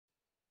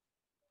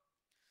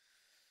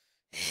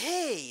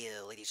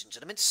ladies and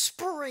gentlemen,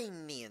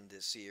 Spring Neon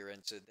this year,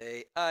 and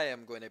today I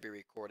am going to be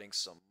recording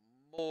some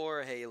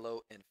more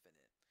Halo Infinite.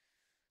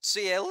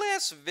 See,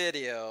 last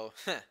video,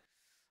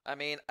 I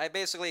mean, I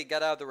basically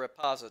got out of the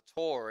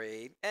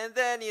repository, and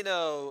then, made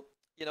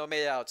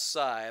it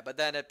outside, but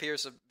then it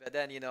appears,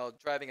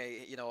 driving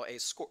a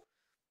score.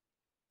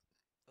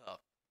 Oh,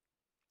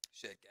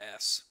 shit,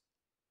 gas.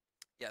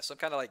 Yeah, some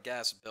kind of like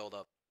gas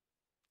buildup.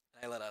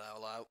 I let it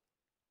all out.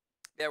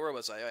 Yeah, where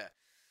was I?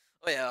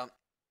 Oh yeah.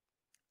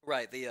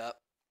 Right,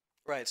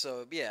 right,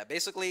 so yeah,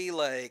 basically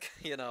like,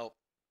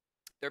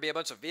 there'd be a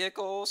bunch of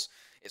vehicles,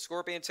 a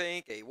scorpion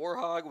tank, a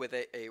warhog with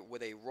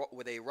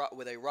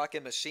a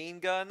rocket machine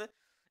gun,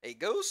 a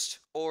ghost,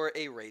 or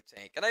a raid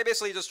tank. And I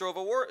basically just drove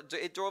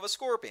a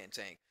scorpion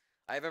tank.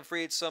 I even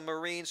freed some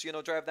marines,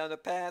 drive down the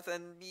path,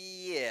 and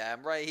yeah,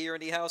 I'm right here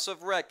in the House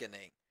of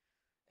Reckoning.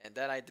 And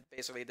then I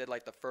basically did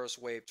like the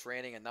first wave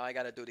training, and now I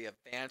gotta do the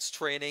advanced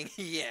training.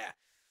 Yeah.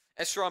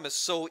 Estrom is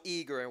so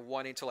eager and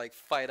wanting to like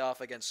fight off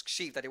against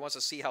Chief that he wants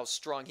to see how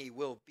strong he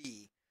will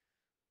be.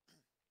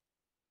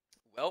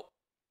 Well,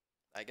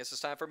 I guess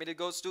it's time for me to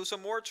go do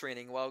some more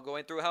training while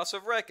going through House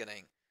of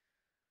Reckoning.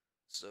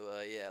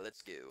 So, yeah,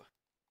 let's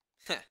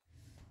go.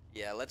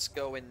 Yeah, let's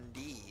go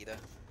indeed.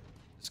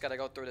 Just gotta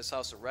go through this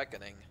House of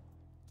Reckoning.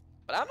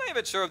 But I'm not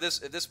even sure if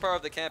this part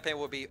of the campaign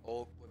will be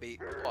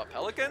a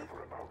pelican?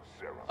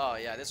 Oh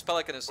yeah, this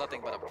pelican is nothing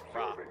but a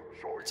prop.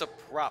 It's a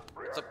prop.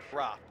 It's a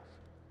prop.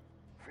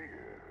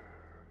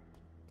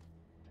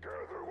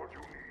 Gather what you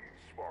need,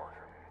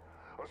 Spartan.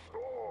 A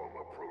storm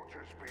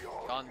approaches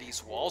beyond. On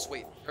these walls?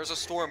 Wait, there's a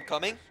storm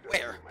coming?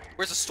 Where?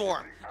 Where's the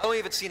storm? I don't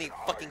even see any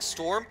fucking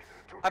storm.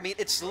 I mean,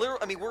 it's literally.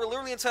 I mean, we're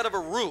literally inside of a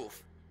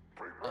roof.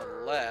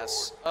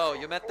 Unless, oh,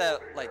 you meant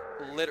that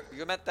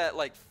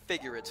like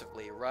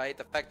figuratively, right?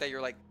 The fact that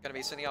you're like gonna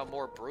be sending out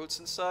more brutes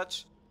and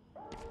such.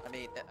 I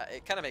mean,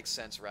 it kind of makes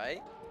sense,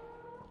 right?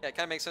 Yeah, it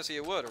kind of makes sense that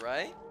you would,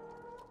 right?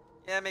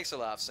 Yeah, it makes a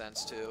lot of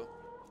sense too.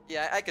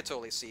 Yeah, I could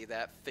totally see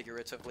that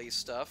figuratively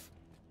stuff.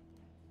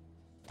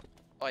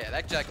 Oh yeah,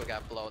 that jackal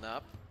got blown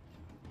up.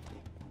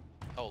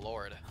 Oh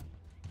lord,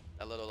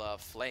 that little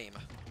flame.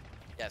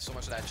 Yeah, so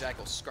much of that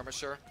jackal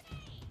skirmisher.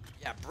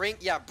 Yeah, bring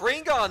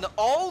on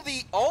all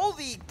the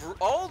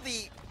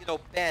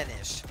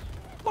banish.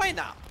 Why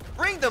not?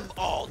 Bring them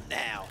all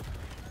now.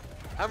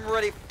 I'm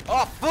ready.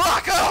 Oh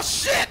fuck! Oh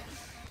shit!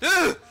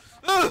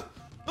 Oh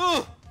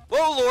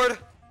lord!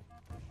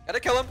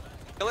 Gotta kill him.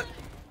 Kill it.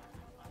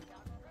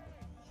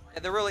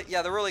 And they're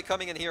really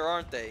coming in here,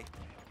 aren't they?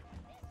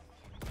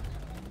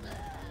 Yeah,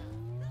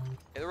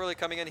 they're really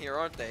coming in here,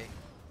 aren't they?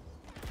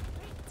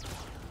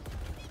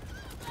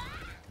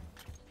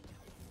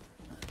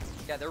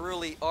 Yeah, they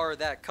really are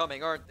that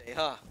coming, aren't they,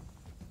 huh?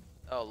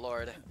 Oh,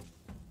 Lord.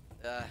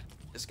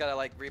 Just gotta,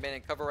 like, remain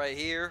in cover right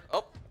here.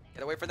 Oh,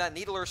 get away from that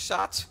needler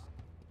shot.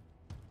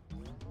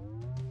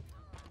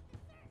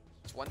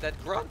 It's one dead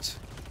grunt.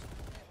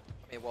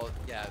 I mean, well,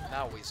 yeah,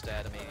 now he's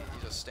dead. I mean,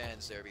 he just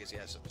stands there because he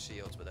has some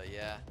shields, but,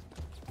 yeah.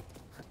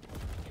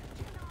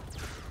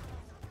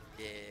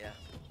 Yeah.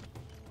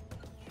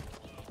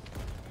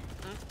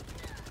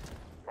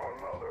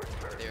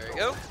 There we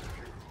go.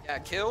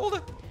 Got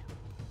killed.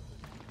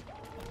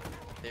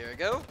 There we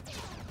go.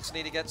 Just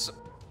need to get some...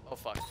 Oh,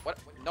 fuck. What?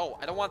 No,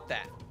 I don't want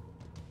that.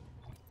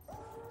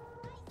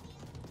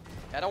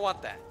 I don't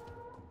want that.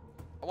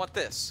 I want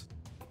this.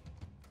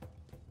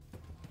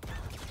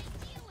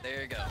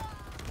 There you go.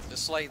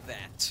 Just like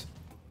that.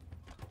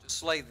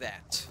 Just like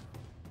that.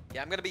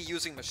 Yeah, I'm gonna be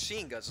using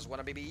machine guns is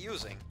what I'm gonna be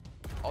using.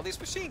 All these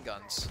machine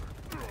guns.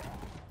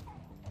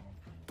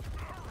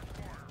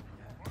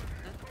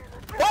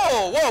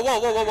 Whoa, whoa, whoa,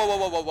 whoa, whoa, whoa,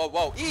 whoa, whoa, whoa,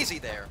 whoa. Easy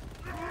there.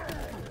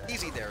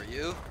 Easy there,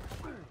 you.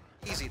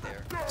 Easy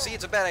there. See,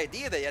 it's a bad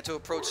idea that you had to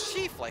approach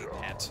Chief like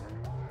that.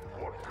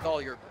 With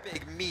all your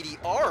big, meaty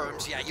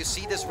arms. Yeah, you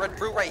see this red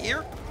brute right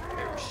here?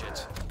 Oh,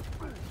 shit.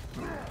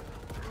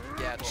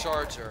 Yeah,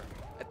 Charger.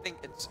 I think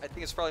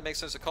it's probably makes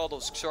sense to call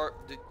those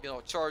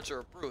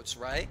Charger brutes,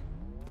 right?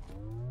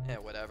 Yeah,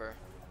 whatever.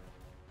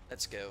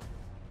 Let's go.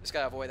 Just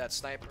gotta avoid that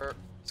sniper.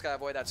 Just gotta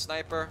avoid that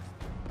sniper.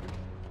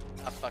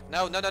 Ah, fuck.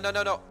 No, no, no, no,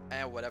 no, no.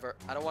 Whatever.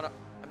 I don't wanna...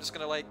 I'm just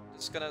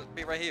gonna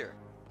be right here.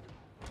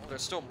 Oh,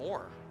 there's still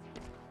more.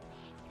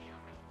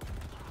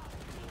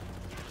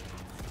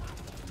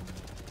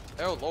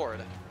 Oh,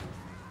 Lord.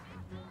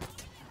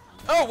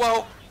 Oh,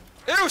 whoa!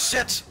 Ew,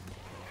 shit!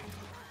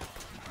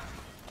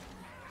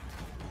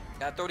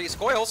 Gotta throw these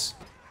coils.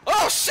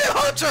 Oh, shit,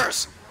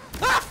 hunters!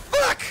 Ah,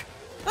 fuck!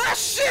 Ah,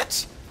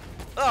 shit!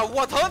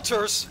 What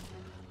hunters?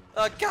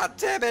 God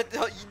damn it!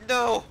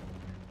 No!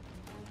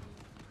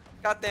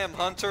 Goddamn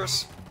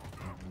hunters!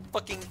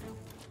 Fucking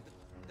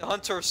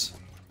hunters!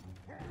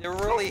 They're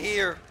really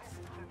here.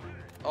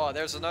 Oh,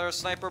 there's another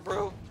sniper,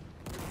 bro.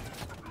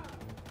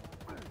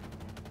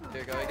 There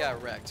you go. He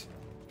got wrecked.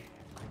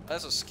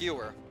 That's a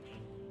skewer.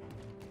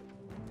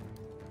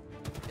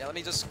 Yeah, let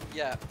me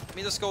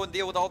just go and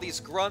deal with all these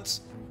grunts.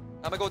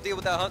 I'm gonna go deal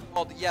with that hunt.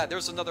 Oh, yeah,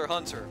 there's another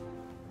hunter.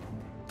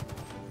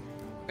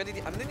 I'm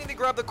gonna need to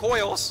grab the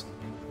coils.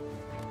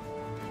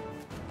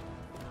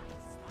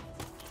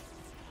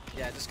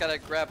 Yeah, just gotta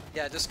grab.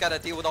 Yeah, just gotta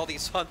deal with all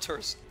these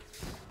hunters.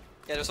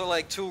 Yeah, there's only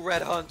like 2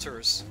 red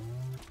hunters.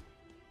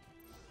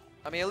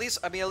 I mean, at least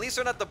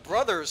they're not the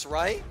brothers,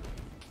 right?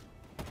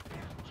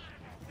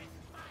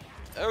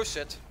 Oh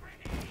shit!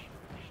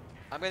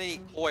 I'm gonna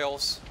need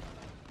coils.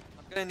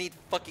 I'm gonna need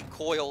fucking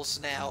coils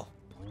now.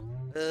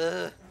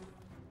 Ugh.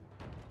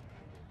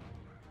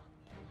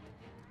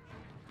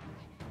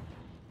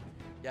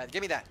 Yeah,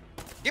 give me that.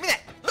 Give me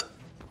that.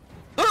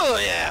 Oh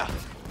yeah.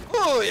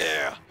 Oh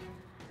yeah.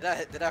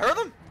 Did I hurt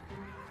them?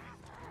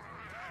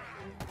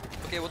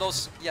 Okay, well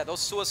those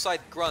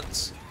suicide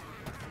grunts.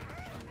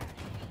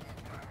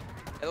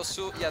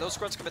 Yeah, those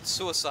grunts commit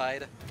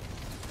suicide.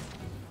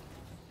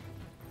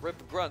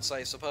 Rip grunts,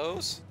 I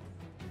suppose.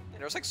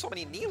 And there's like so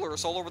many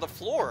needlers all over the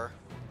floor.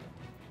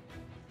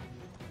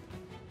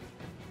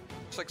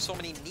 There's like so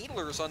many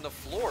needlers on the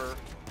floor.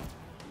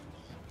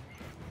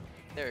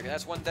 There you go,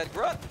 that's one dead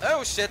grunt.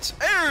 Oh shit!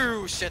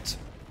 Oh shit!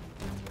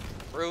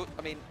 Brute,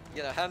 I mean,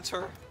 you know,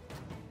 hunter.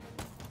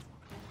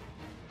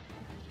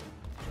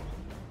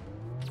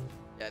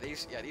 Yeah,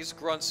 these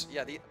grunts,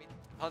 I mean,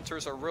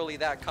 hunters are really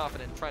that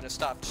confident trying to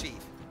stop Chief.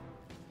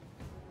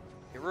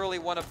 They really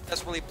want to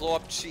desperately blow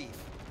up Chief.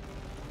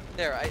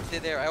 There,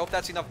 I hope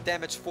that's enough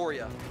damage for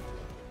you.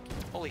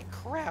 Holy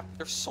crap,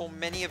 there's so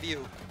many of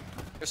you.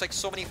 There's like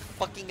so many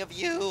fucking of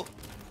you.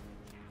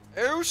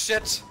 Oh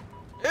shit!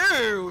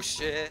 Oh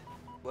shit!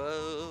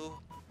 Whoa,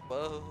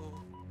 whoa,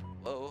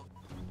 whoa.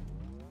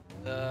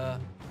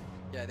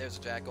 Yeah, there's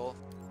a jackal.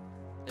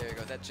 There you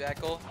go, that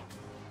jackal.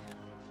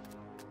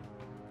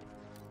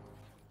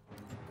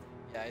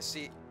 Yeah, I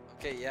see.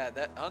 Okay, yeah,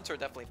 that hunter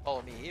definitely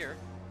followed me here.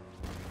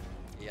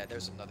 Yeah,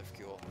 there's another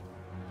fuel.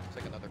 It's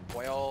like another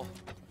coil.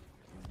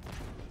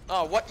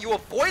 Oh, what? You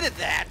avoided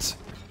that!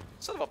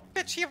 Son of a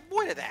bitch, he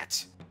avoided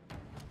that!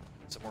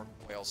 Some more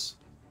coils.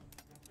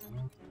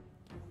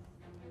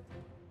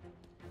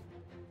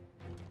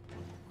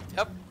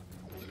 Yep.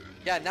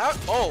 Yeah, now.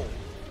 Oh!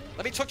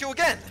 Let me choke you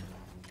again!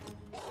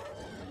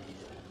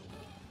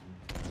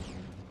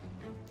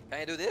 Can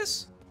I do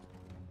this?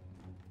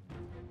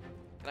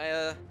 Can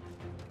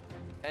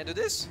I do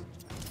this?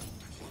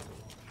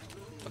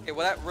 Okay,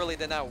 well that really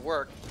did not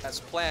work as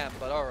planned,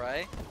 but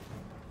alright.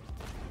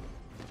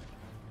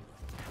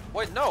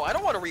 Wait, no, I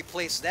don't want to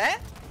replace that!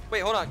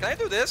 Wait, hold on, can I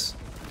do this?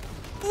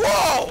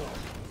 Whoa!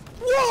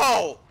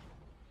 Whoa!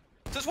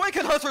 Since when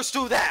can hunters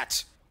do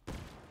that?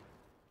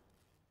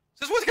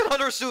 Since when can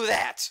hunters do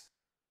that?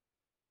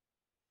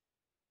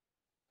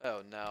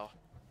 Oh no.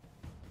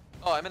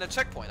 Oh, I'm in a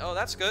checkpoint. Oh,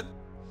 that's good.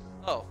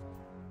 Oh.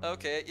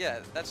 Okay, yeah,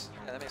 that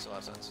makes a lot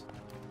of sense.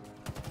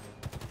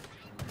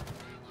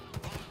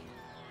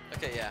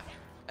 Okay, yeah.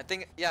 I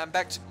think, yeah, I'm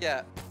back to,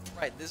 yeah.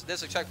 Right, this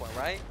is a checkpoint,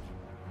 right?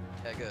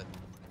 Yeah, good.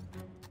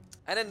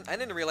 I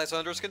didn't realize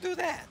hunters can do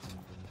that.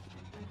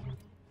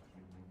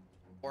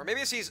 Or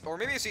maybe it's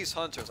these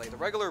hunters, like the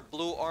regular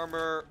blue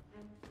armor,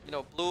 you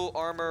know, blue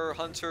armor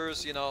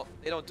hunters, you know,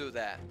 they don't do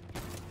that.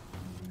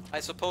 I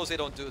suppose they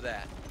don't do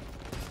that.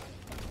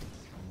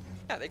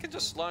 Yeah, they can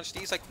just launch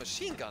these like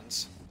machine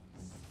guns.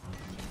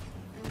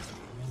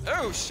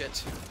 Oh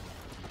shit.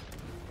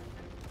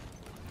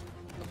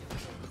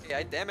 Okay,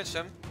 I damaged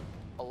him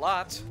a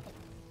lot.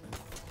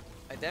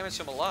 I damaged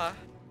him a lot.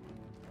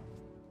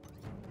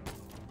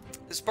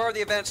 This part of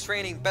the advanced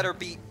training better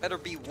be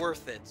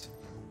worth it.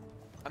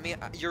 I mean,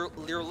 you're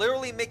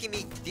literally making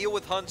me deal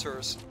with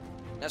hunters.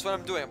 That's what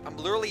I'm doing. I'm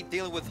literally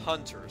dealing with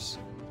hunters.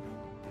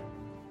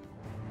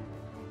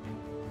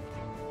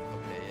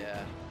 Okay,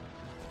 yeah.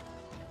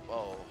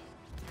 Whoa.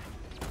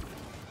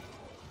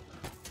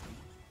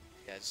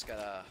 Yeah, just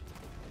gotta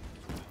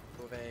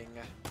moving.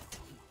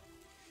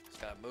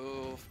 Just gotta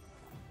move.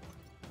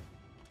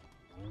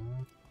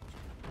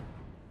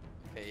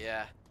 Okay,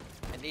 yeah.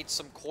 I need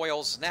some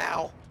coils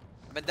now.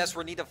 I'm in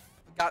desperate need of.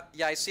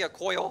 Yeah, I see a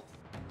coil.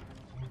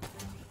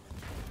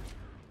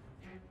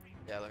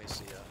 Yeah, let me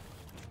see.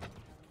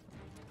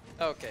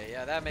 Okay,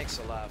 yeah, that makes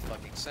a lot of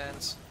fucking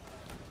sense.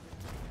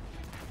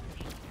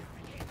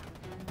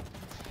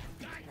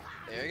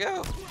 There you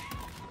go.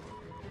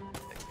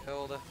 Get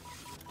killed.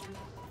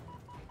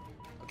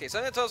 Okay,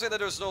 so that tells me that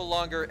there's no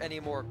longer any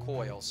more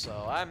coils,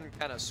 so I'm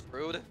kind of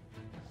screwed.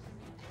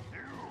 You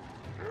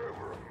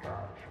never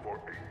match for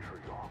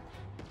Atrium.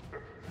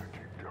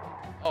 Deep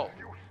down, Oh.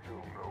 you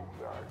still know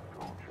that,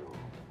 don't you?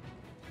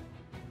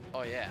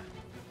 Oh yeah.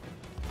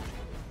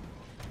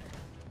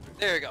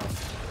 There you go.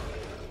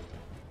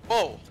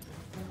 Whoa.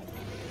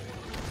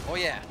 Oh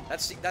yeah,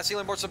 that's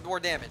dealing some more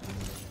damage.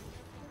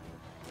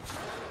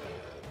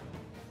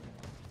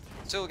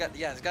 Still got,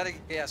 yeah, it's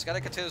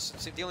gotta continue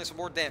dealing some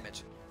more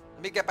damage.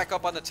 Let me get back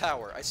up on the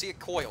tower. I see a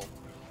coil.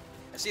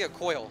 I see a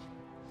coil.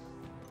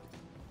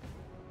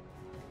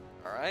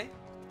 All right,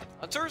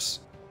 hunters.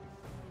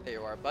 There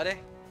you are, buddy.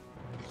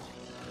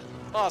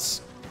 Oh,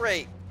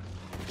 great.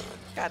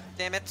 God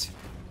damn it.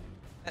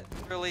 That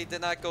really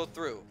did not go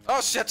through.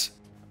 Oh shit!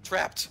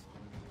 Trapped.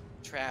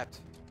 Trapped.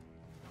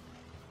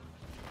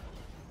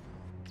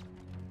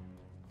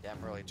 Yeah,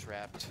 I'm really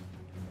trapped.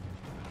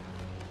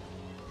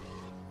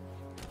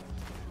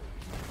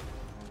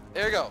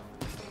 There you go.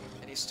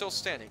 And he's still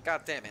standing.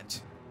 God damn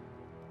it.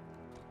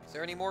 Is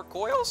there any more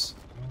coils?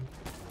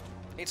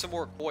 Need some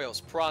more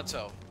coils.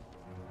 Pronto.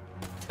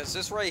 Because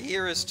this right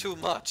here is too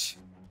much.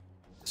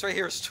 This right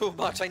here is too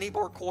much. I need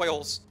more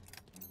coils.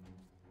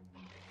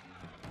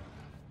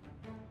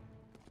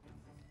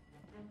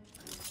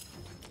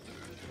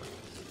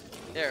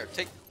 There,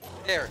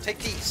 take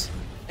these.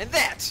 And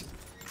that!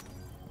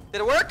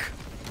 Did it work?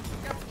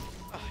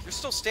 You're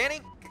still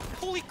standing?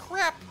 Holy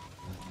crap!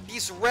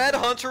 These red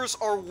hunters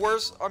are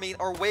worse,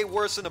 are way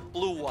worse than the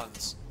blue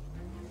ones.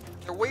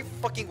 They're way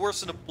fucking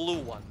worse than the blue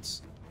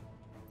ones.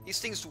 These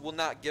things will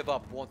not give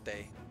up, won't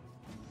they?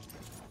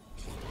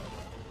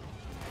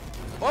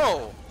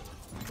 Whoa!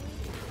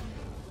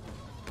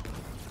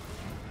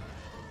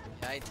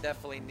 Yeah, I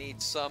definitely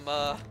need some,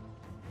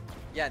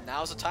 yeah,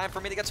 now's the time for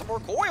me to get some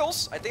more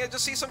coils. I think I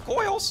just see some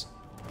coils.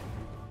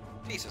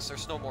 Jesus,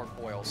 there's no more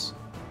coils.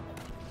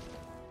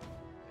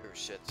 Oh,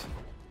 shit.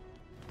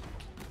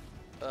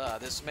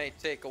 This may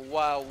take a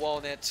while,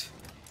 won't it?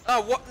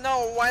 Oh, what?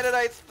 No, why did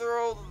I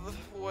throw...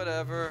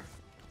 Whatever.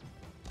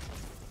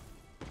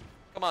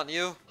 Come on,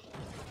 you.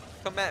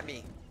 Come at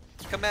me.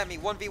 Come at me.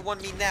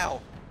 1v1 me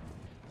now.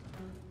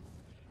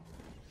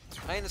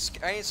 I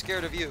ain't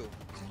scared of you.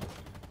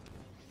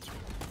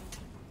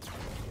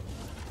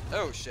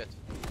 Oh, shit.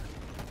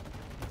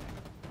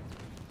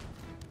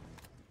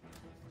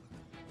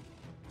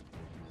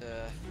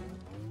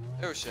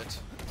 Oh, shit.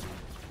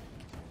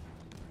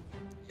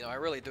 You know, I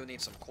really do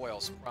need some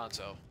coils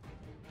pronto.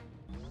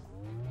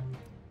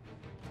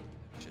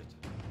 Shit.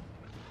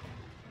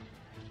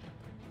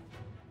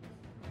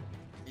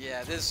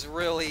 Yeah, this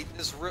really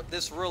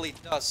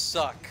does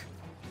suck.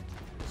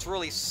 This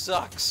really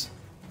sucks.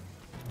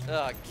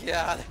 Oh,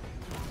 God.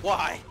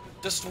 Why?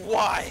 Just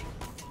why?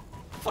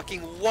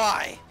 Fucking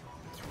why?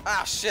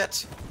 Ah,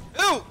 shit.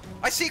 Ooh!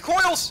 I see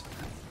coils!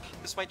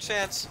 This is my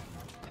chance.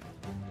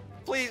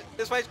 Please,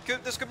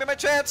 this could be my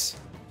chance.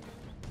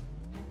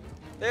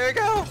 There you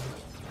go.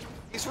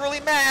 He's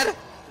really mad.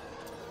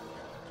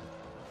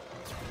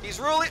 He's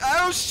really...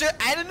 Oh, shit.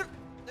 I didn't...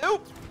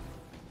 Nope.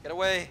 Get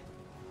away.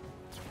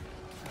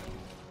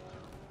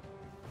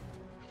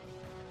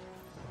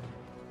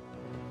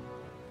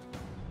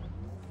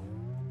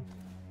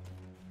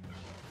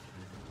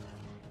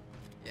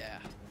 Yeah.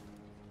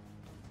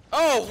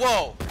 Oh,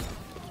 whoa.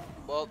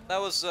 Well,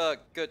 that was a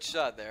good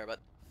shot there, but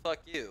fuck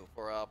you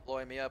for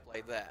blowing me up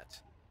like that.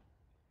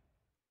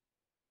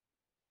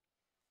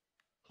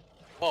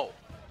 Whoa.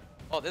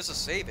 Oh, this is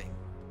saving.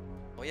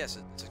 Oh, yes,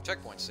 it's a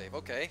checkpoint save.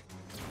 Okay.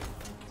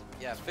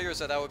 Yeah, figures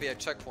that would be a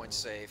checkpoint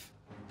save.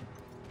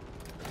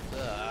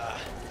 Ugh.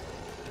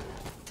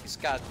 These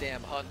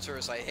goddamn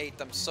hunters, I hate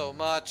them so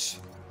much.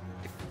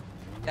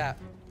 Yeah.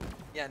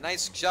 Yeah,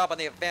 nice job on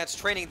the advanced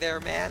training there,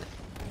 man.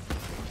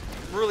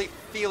 I'm really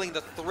feeling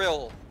the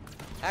thrill.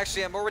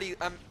 Actually, in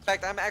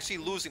fact, I'm actually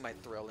losing my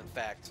thrill, in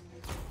fact.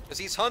 Because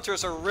these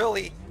hunters are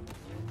really...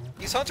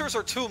 These hunters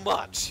are too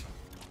much.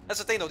 That's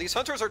the thing, though. These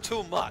hunters are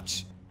too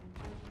much.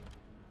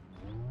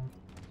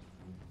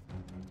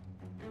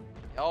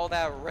 All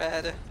that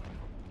red...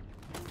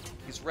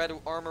 These red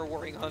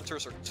armor-wearing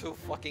hunters are too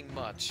fucking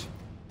much.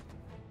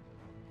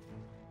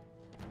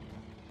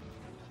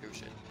 Oh,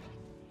 shit.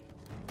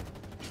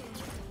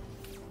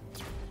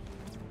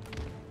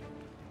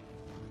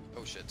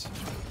 Oh, shit.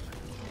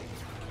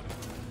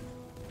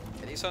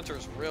 Yeah, these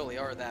hunters really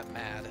are that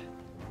mad.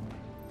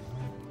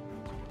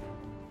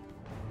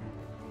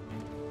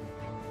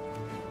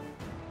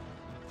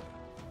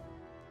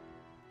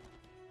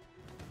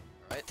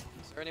 Alright,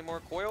 is there any more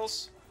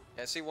coils?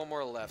 Yeah, I see one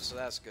more left, so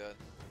that's good.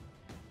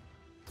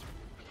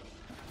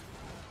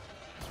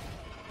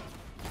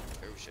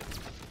 Oh shit.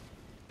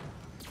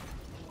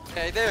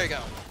 Okay, there you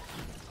go.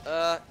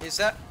 Is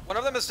that... One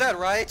of them is dead,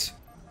 right?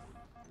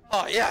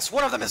 Oh yes,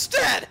 one of them is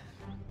dead!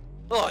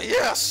 Oh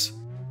yes!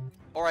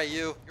 Alright,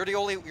 you're the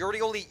only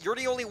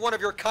one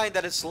of your kind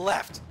that is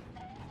left.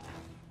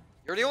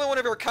 You're the only one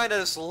of your kind that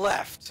is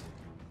left.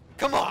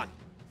 Come on,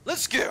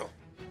 let's go.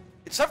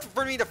 It's time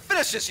for me to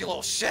finish this, you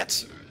little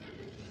shit.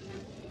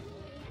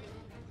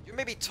 You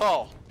may be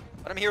tall,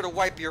 but I'm here to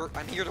wipe your.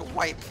 I'm here to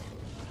wipe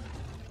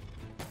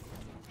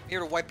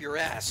your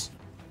ass.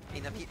 I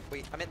mean,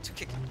 wait, I meant to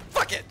kick.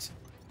 Fuck it.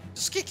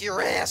 Just kick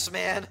your ass,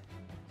 man.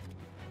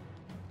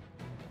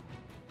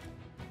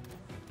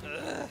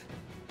 Let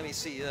me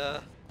see.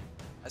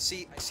 I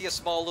see a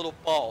small little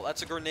ball.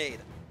 That's a grenade.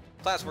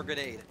 Plasma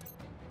grenade.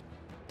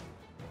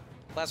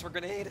 Plasma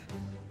grenade.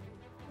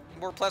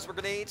 More plasma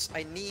grenades.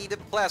 I need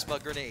plasma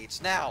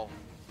grenades now.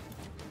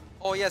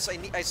 Oh yes,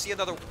 I see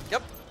another.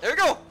 Yep. There we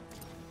go.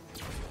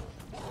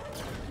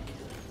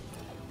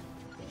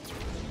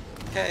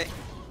 Okay.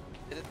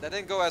 That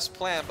didn't go as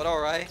planned, but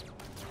all right.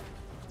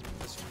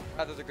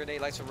 Rather the grenade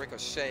likes to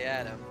ricochet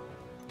at him.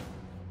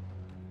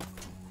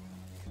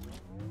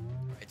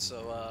 Alright,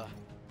 so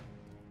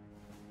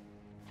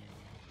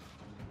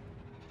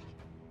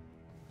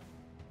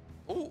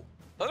ooh,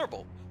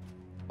 Thunderbolt.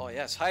 Oh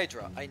yes,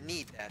 Hydra. I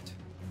need that.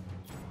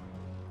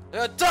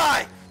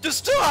 Die!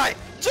 Just die!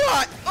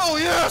 Die! Oh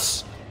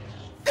yes!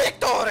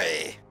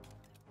 Victory!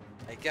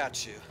 I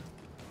got you.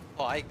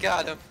 Oh, I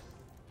got him.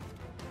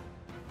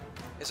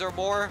 Is there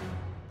more?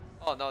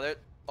 Oh no, there.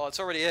 Oh, it's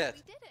already it.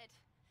 We did it.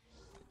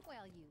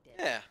 Well, you did.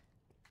 Yeah.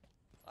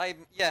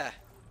 Yeah.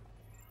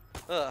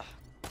 Ugh.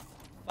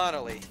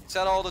 Finally. Is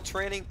that all the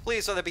training?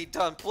 Please let it be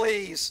done,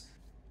 please.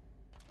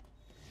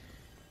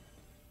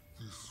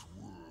 This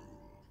world,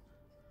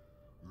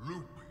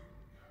 looping,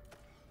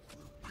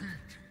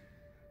 repeating,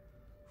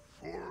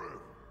 forever.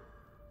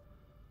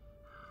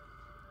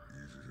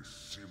 Is it a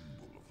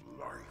symbol of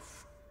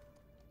life,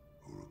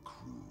 or a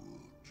cruel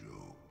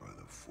joke by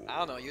the Forerunners? I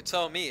don't know. You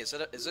tell me. Is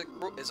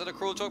it a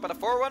cruel joke by the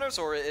Forerunners,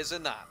 or is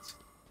it not?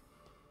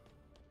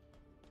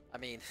 I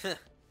mean,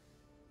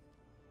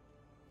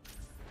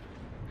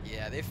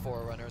 yeah, the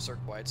Forerunners are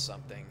quite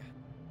something.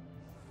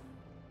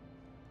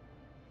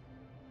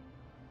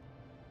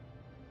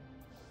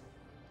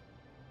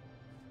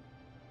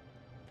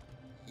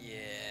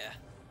 Yeah.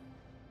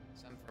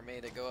 Time for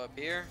me to go up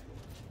here.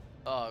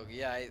 Oh,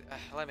 yeah,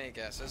 let me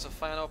guess. There's a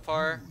final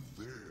part.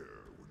 You were there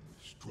when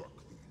we struck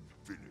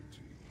the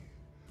infinity.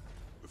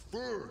 The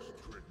first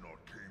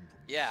dreadnought came from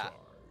the Yeah. side.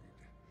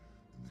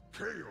 In the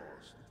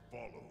chaos that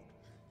followed,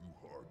 you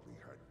hardly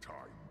had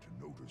time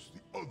to notice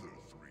the other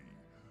three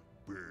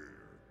bear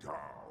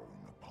down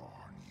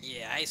upon you.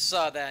 Yeah, I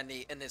saw that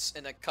in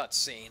a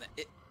cutscene.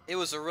 It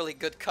was a really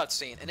good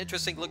cutscene, an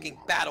interesting looking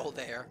battle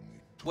there.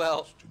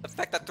 Well, the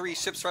fact that 3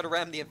 ships tried to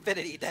ram the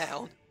Infinity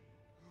down.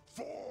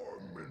 4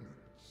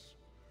 minutes.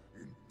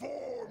 In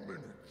 4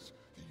 minutes,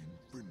 the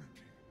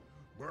infinity,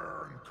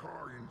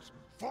 mankind's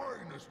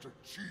finest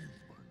achievement,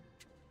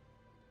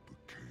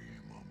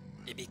 became a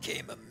memory. It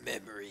became a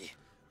memory,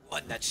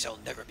 one that shall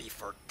never be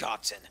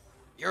forgotten.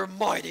 Your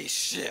mighty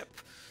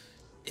ship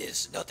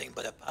is nothing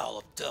but a pile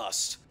of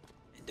dust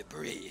and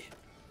debris.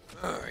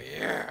 Oh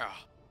yeah.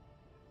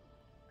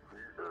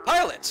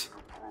 Pilot!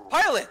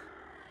 Pilot!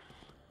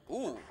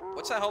 Ooh,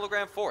 what's that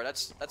hologram for?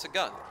 That's a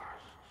gun.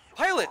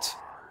 Pilot!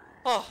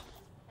 Oh,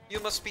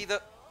 you must be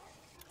the...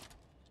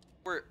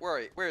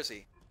 Where is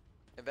he?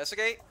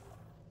 Investigate?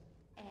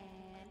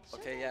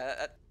 Okay,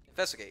 yeah,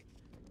 investigate.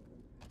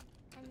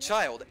 The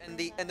child and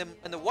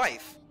the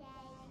wife.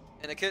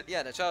 And the kid,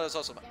 yeah, the child is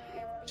also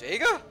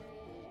Jaga?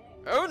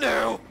 Oh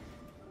no!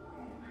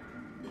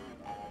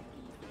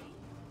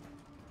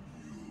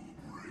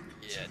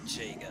 Yeah,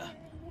 Jaga.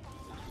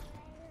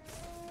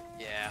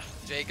 Yeah,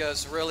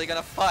 Jaga's really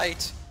gonna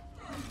fight.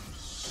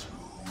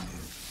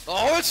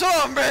 Oh, it's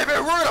on, baby!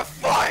 We're gonna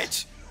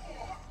fight!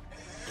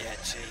 Yeah,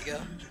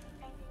 Jaga.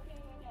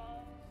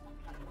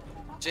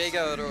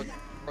 Jaga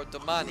or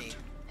Damani.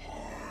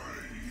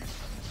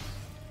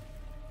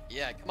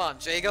 Yeah, come on,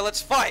 Jaga,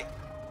 let's fight!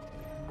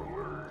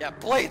 Yeah,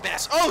 Blade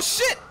Mass. Oh,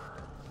 shit!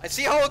 I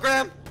see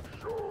hologram!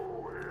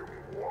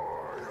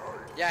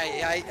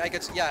 Yeah, I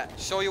could, yeah,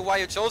 show you why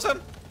you chose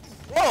him?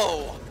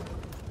 Whoa!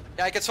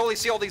 Yeah, I can totally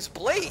see all these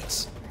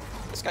blades!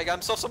 This guy got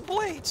himself some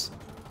blades!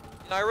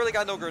 You know, I really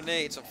got no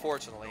grenades,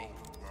 unfortunately.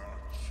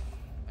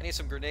 I need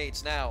some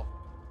grenades now.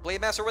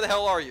 Blade Master, where the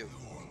hell are you?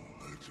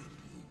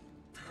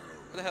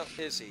 Where the hell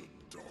is he?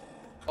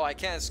 Oh, I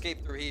can't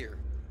escape through here.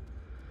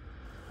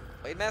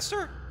 Blade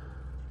Master?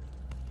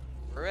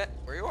 Where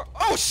you are?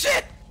 Oh,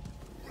 shit!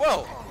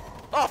 Whoa!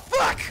 Oh,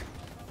 fuck!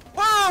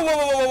 Whoa, whoa,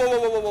 whoa, whoa, whoa,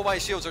 whoa, whoa, whoa, my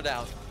shields are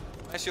down.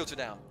 My shields are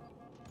down.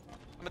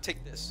 I'm gonna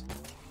take this.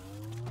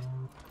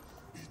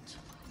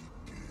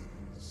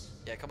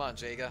 Yeah, come on,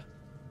 Jaga. You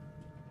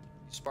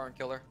Spartan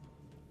killer.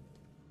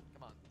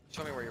 Come on,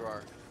 show me where you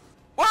are.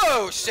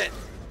 Whoa, shit!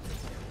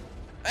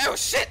 Oh,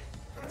 shit!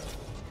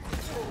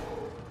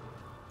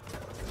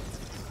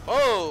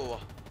 Oh!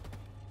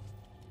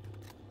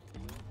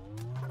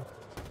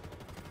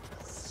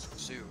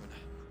 Soon.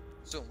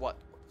 Soon what?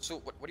 Soon?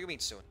 What do you mean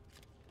soon?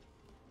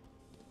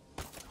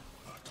 Let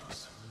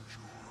us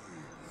enjoy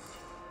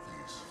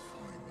these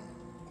final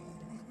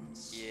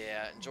moments.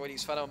 Yeah, enjoy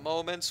these final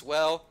moments.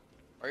 Well,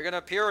 are you gonna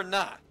appear or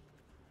not?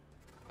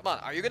 Come on,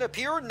 are you gonna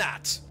appear or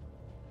not?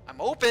 I'm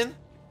open.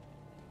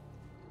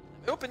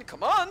 I'm open,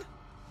 come on.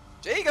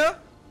 Jaga!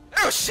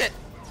 Oh shit!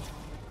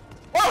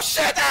 Oh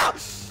shit! Ah!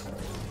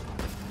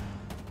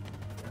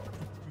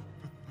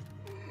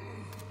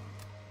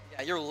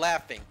 Yeah, you're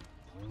laughing.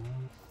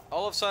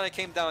 All of a sudden I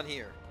came down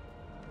here.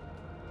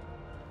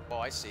 Oh,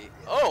 I see.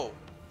 Oh!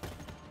 You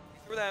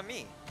threw that at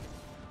me.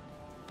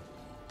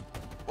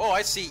 Whoa,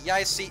 I see. Yeah,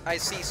 I see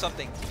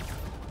something.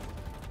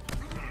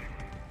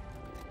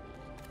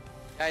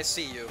 Yeah, I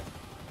see you.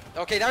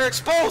 Okay, now you're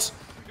exposed!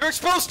 You're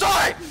exposed!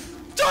 Die!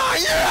 Die,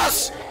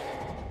 yes!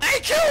 I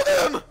killed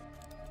him!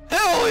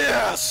 Hell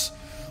yes!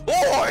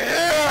 Oh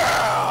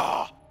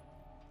yeah!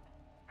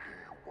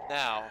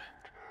 Now,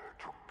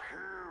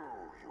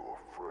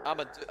 I'm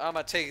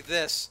gonna take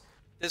this.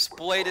 This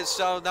blade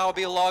shall now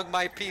belong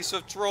my piece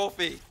of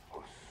trophy.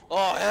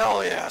 Oh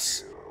hell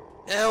yes!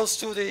 Hells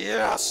to the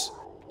yes!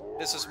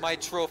 This is my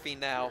trophy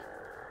now.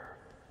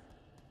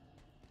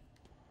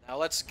 Now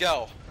let's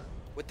go.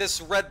 With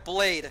this red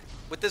blade,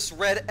 with this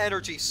red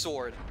energy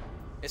sword.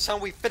 It's how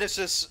we finish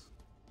this.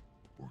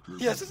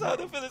 Yes, it's how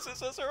to finish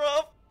this off.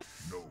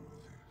 Know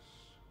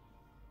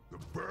The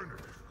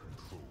banished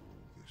control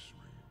this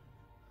ring.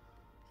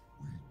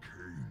 We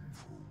came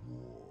for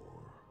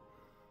war.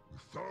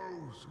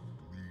 1,000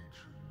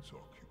 legions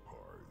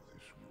occupy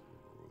this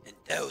world. And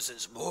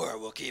thousands more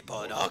will keep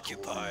on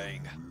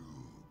occupying.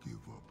 Will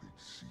give up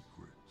its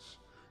secrets.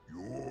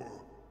 Your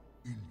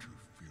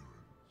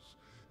interference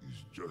is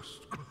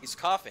just He's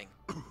coughing.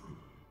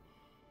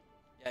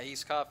 Yeah,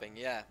 he's coughing,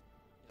 yeah.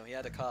 You know, he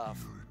had to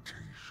cough.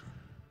 irritation.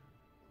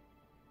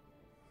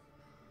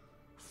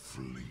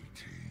 Fleeting.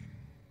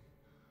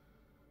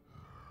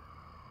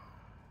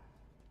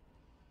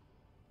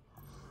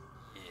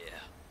 Yeah.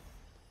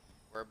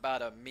 We're about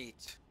to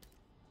meet.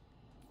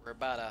 We're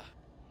about to...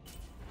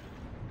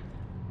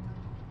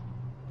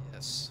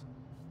 Yes.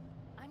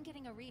 I'm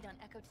getting a read on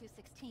Echo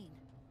 216.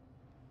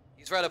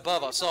 He's right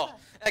above us. Oh,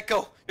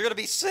 Echo, you're gonna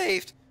be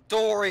saved.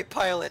 Don't worry,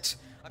 pilot.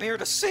 I'm here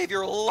to save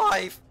your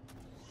life.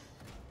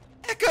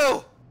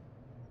 Echo!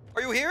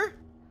 Are you here?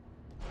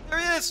 There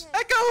he is!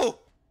 Echo!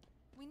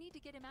 We need to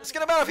get him out. Let's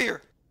get him out of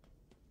here!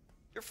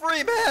 You're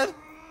free, man!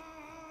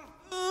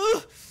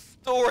 Ugh.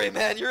 Don't worry,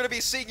 man. You're gonna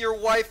be seeing your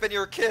wife and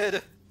your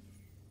kid.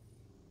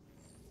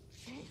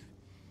 You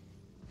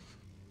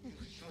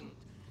shouldn't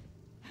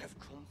have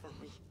come for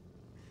me.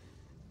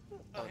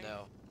 Oh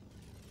no.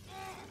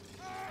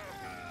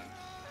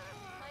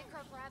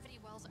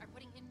 Microgravity wells are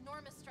putting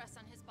enormous stress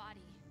on his body.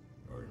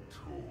 I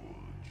told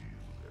you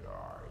that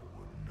I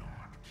would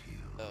not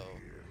kill Oh.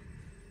 him.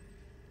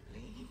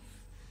 Leave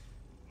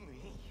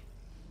me.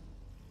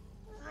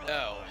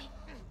 No.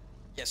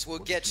 Yes, we'll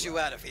get you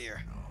out of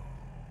here.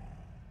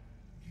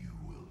 You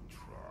will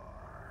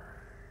try.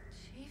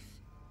 Chief,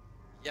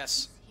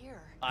 Yes. he's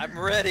here. I'm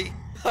ready.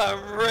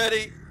 I'm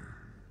ready.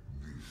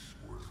 This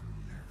was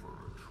never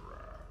a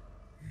trap.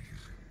 It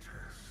is a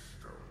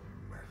test of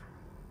metal.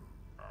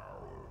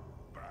 Our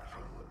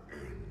battle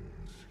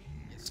ends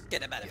here. Let's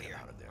get him out of here.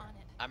 On it.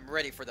 I'm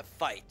ready for the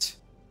fight.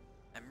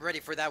 I'm ready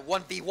for that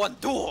 1v1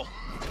 duel.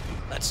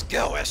 Let's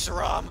go,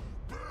 Esheram.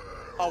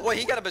 Oh, wait,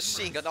 he got a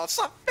machine gun. No, it's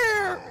not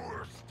fair.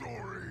 Our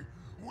story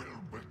will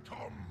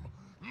become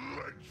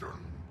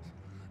legend,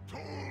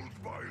 told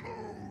by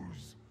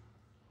those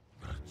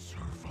that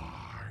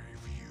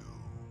survive you.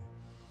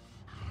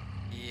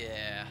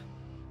 Yeah.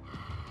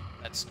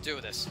 Let's do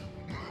this.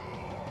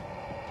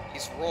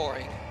 He's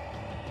roaring.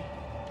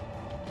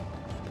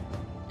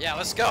 Yeah,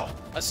 let's go.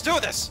 Let's do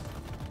this.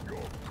 Your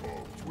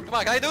corpse will Come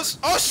on, can I do this?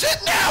 Oh, shit,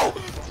 now!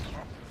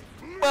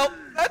 Well,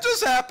 that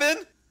just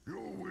happened. Your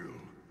will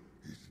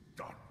is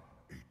done,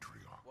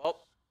 Atrion.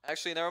 Well,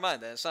 actually, never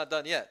mind then. It's not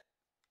done yet.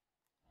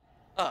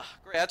 Ah,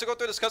 great. I have to go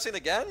through this cutscene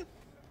again?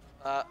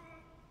 I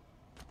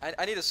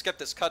need to skip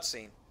this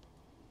cutscene.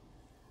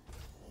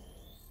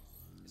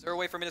 Is there a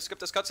way for me to skip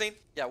this cutscene?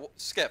 Yeah,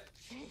 skip.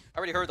 I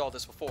already heard all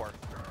this before.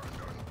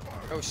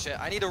 Oh shit,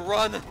 I need to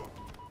run.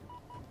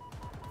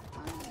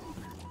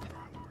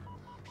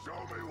 Show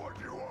me what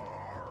you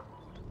are.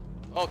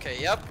 Okay,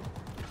 yep.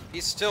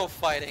 He's still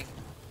fighting.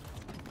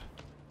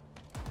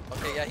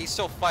 Okay, yeah, he's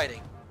still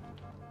fighting.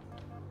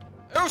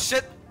 Oh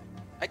shit!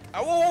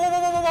 Whoa, whoa,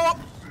 whoa, whoa, whoa,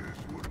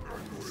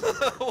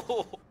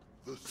 whoa.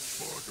 The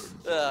Spartans.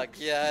 Oh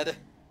god.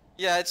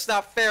 Yeah, it's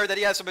not fair that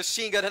he has a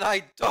machine gun and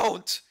I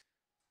don't.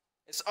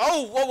 It's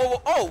whoa, whoa,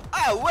 whoa, oh,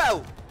 ow,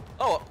 whoa.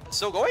 Oh, it's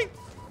still going?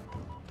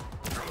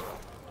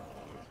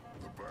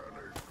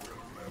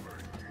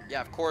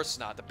 Yeah, of course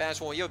not. The banish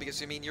won't yield because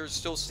you mean you're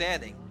still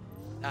standing.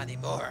 Not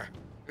anymore.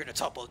 You're gonna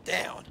topple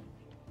down.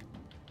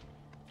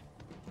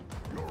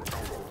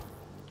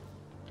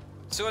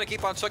 Still gonna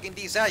keep on chucking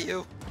these at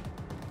you.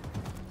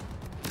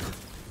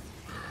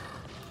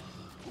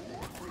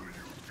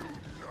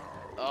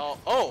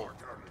 Oh,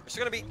 you're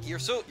still gonna be, you're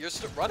still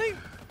running?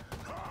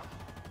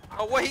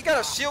 Oh, what, he got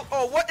a shield?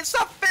 Oh, what? It's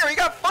not fair, he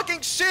got a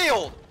fucking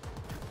shield!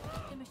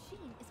 The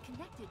machine is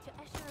connected to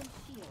Escherum's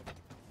shield.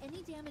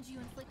 Any damage you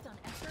inflict on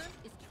Escherum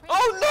is transferred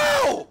Oh,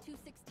 no! to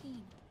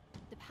 216.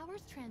 The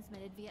power's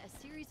transmitted via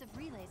a series of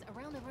relays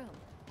around the room.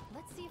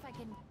 Let's see if I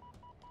can...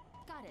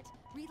 Got it.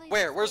 Relay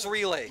Where? Where's the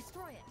destroyed. relay?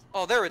 Destroy it.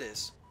 Oh, there it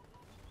is.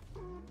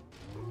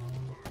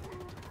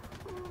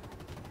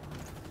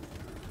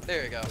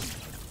 There you go.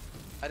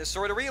 I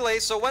destroyed a relay,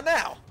 so what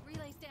now?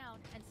 Relay's down,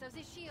 and so's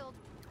his shield.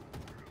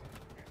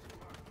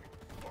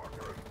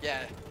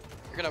 Yeah,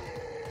 you're gonna.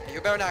 You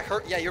better not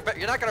hurt. Yeah, you're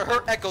not gonna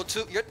hurt Echo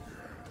too. You're.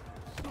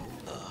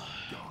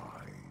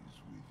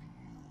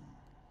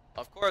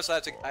 Of course,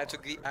 I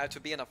have to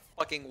be in a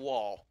fucking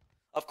wall.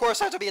 Of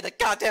course, I have to be in the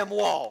goddamn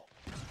wall.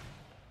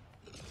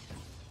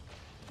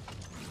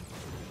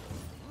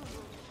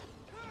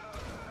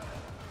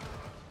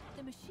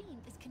 The machine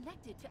is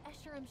connected to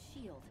Escherum's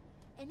shield.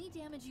 Any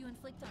damage you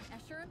inflict on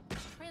Escherum is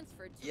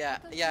transferred to Yeah,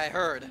 Echo yeah, I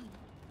heard. 216.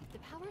 The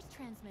power's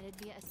transmitted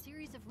via a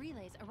series of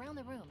relays around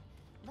the room.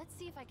 Let's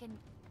see if I can...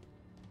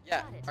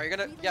 Yeah, Got it. are you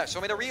gonna? Relay Yeah,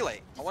 show me the destroyed.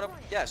 relay. I wanna.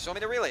 Destroy it. Yeah, show me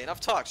the relay. Enough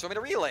talk. Show me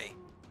the relay.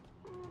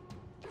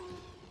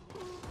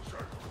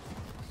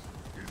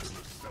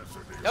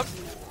 Yep.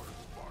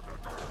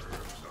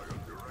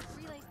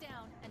 Relay's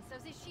down, and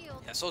so's his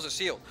shield. Yeah, so's a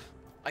shield.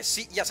 I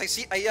see. Yes, I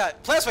see.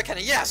 Plasma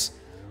cannon. Yes.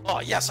 Oh,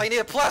 yes. I need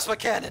a plasma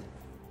cannon.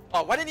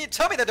 Oh, why didn't you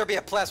tell me that there'd be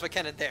a plasma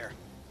cannon there?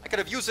 I could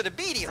have used it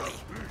immediately.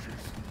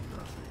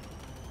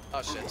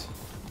 Oh shit.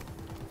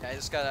 Yeah, I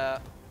just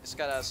gotta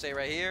stay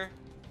right here.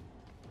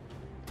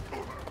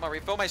 Come on,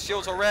 refill my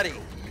shields already.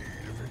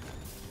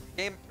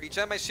 Game,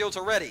 regen my shields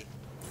already.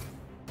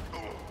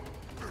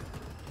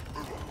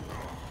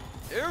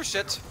 Oh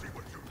shit.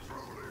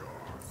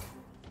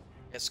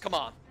 Yes, come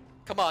on.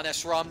 Come on,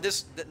 Eshram.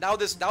 Now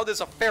this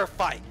is a fair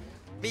fight.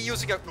 Me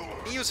using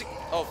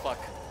oh fuck.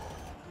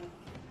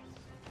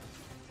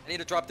 I need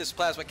to drop this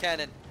plasma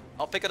cannon.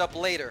 I'll pick it up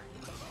later.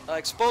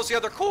 Expose the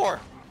other core.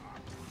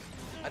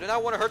 I do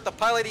not want to hurt the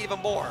pilot even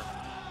more.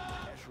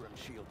 Eshram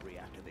shield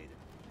reactivated.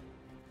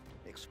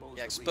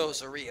 Expose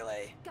the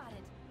relay. Got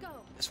it. Go.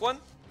 This one?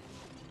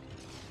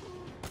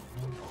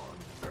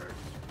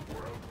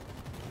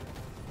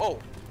 Oh.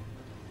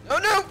 No,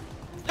 no!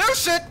 No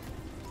shit!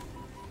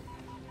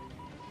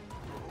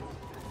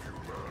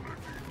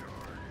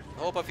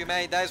 The hope of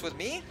humanity dies with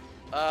me?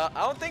 I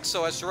don't think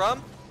so,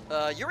 Eshram.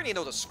 You already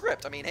know the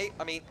script.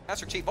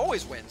 Master Chief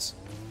always wins.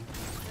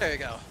 There you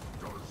go.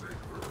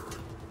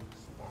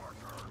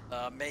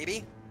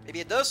 Maybe. Maybe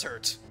it does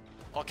hurt.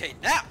 Okay,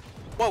 now!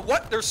 Well,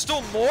 what? There's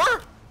still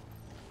more?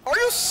 Are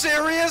you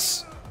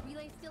serious?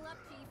 Relay's still up,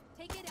 Chief.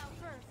 Take it out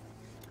first.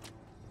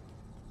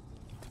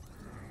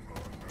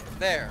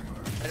 There.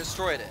 I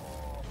destroyed it.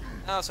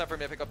 Now it's time for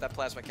me to pick up that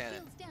plasma cannon.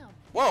 Shields down.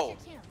 Whoa!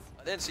 Here's your chance.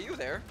 I didn't see you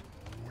there.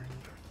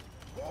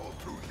 All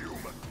too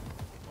human.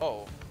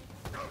 Oh.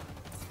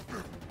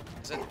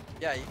 Is it?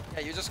 Yeah,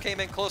 you just came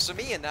in close to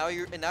me and now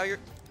you're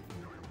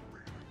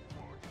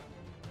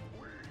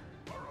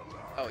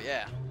Oh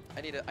yeah.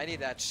 I need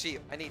that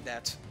shield. I need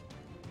that.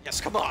 Yes,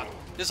 come on.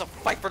 This is a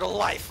fight for the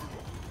life.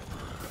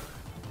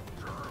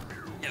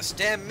 Yes,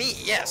 damn me.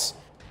 Yes.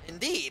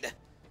 Indeed.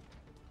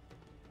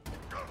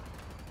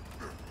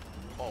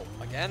 Oh,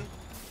 again?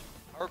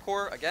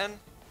 Hardcore again?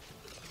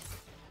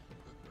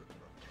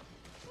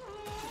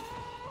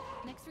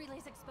 Next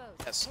relay's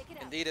exposed. Yes, Take it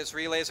out. indeed his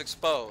relay is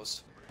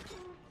exposed.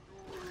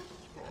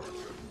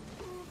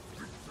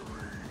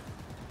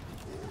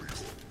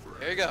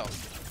 There you go.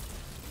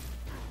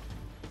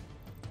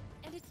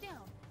 And it's down.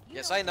 You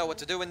Yes, know I know what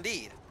to do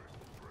indeed.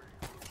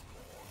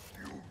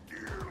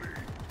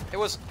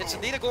 It's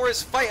indeed a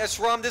glorious fight,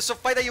 Eshram. This is a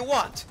fight that you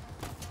want.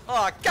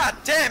 Oh, god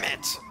damn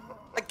it!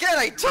 Again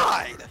I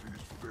died!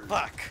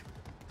 Fuck.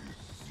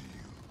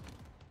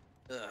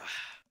 Ugh.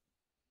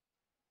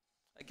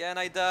 Again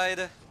I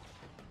died.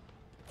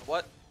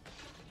 What?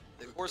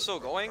 We're still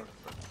going?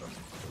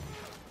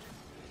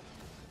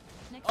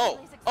 Next Oh!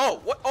 relay's exposed.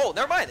 Oh! What? Oh,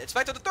 never mind. It's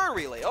back to the third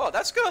relay. Oh,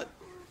 that's good.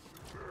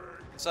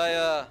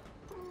 So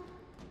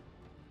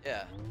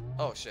yeah.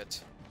 Oh,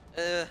 shit.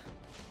 Eh.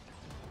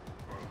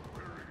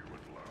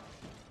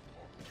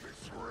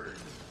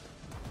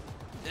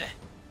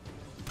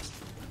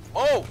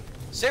 Oh!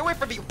 Stay away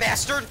from me, you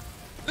bastard!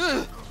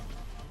 Ugh.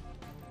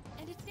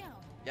 And it's down.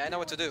 Yeah, I know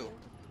what to do.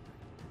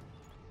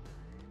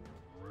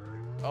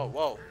 Oh,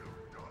 whoa.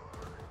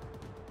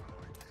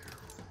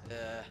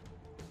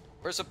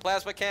 Where's the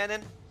plasma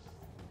cannon?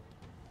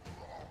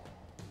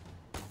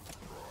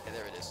 Okay,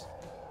 there it is.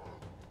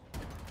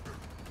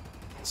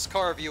 Let's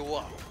carve you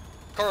up.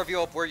 Carve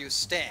you up where you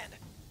stand.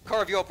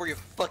 Carve you up where you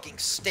fucking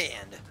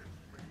stand.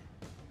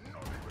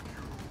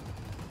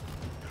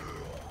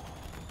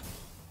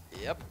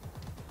 Yep.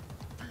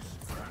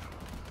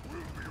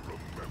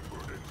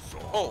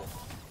 Oh.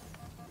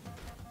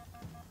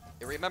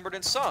 You're remembered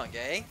in song,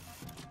 eh?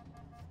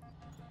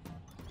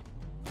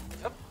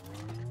 Yep.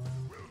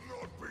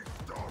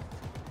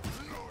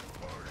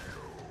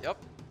 Yep.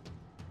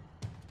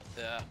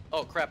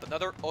 Oh crap,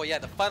 another. Oh yeah,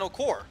 the final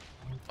core.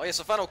 Oh yes,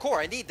 the final core.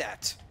 I need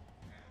that.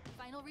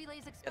 Final relay's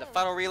exposed. Yeah, the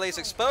final relay's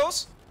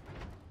exposed.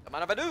 Come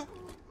on, if I do.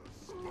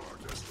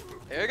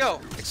 There you go.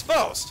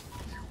 Exposed.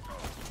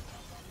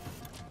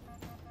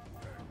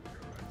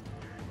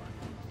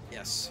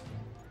 Yes.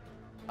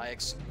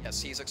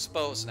 Yes, he's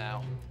exposed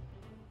now.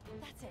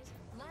 That's it.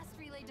 Last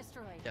relay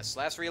destroyed. Yes,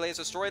 last relay is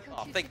destroyed.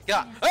 Oh, Coach, thank you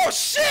God. succeeded. Oh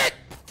shit!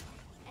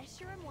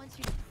 Escharum wants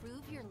you to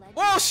prove your legend.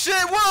 Whoa,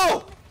 shit!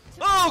 Whoa!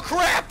 Oh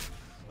crap!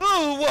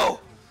 Oh, whoa!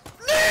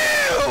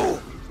 No!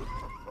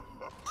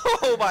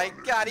 Oh my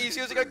God! He's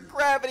using a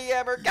gravity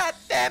hammer. God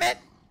damn it!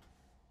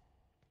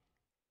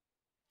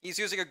 He's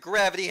using a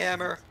gravity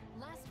hammer.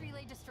 Last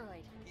relay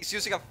destroyed. He's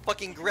using a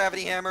fucking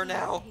gravity hammer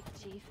now.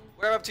 Take, Chief.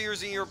 We're up to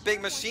using your big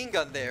machine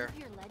gun there. Prove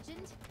your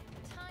legend.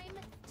 Time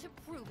to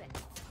prove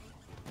it.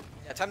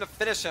 Yeah, time to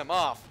finish him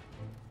off.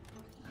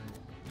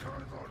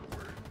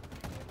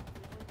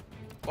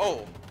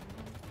 Whoa.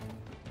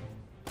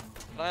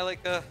 Can I like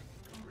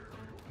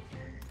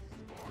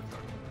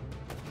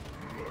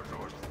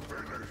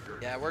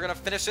Yeah, we're gonna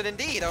finish it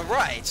indeed. All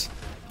right.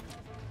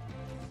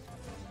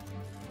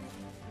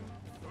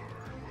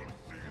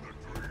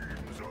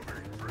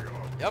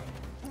 Yep.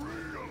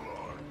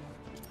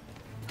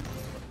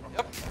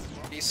 Yep.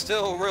 He's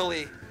still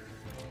really.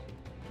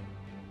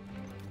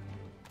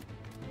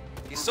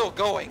 He's still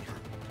going.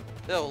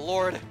 Oh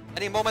Lord!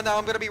 Any moment now,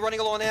 I'm gonna be running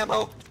low on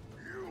ammo.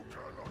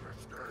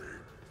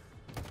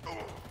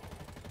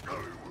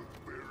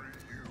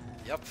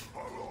 Yep.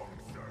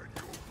 Alongside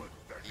your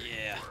pathetic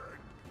Yeah.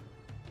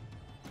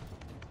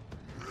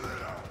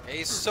 friend.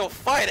 He's still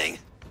fighting.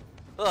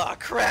 Oh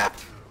crap.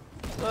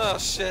 Oh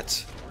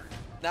shit.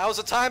 Now's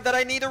the time that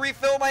I need to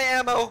refill my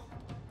ammo.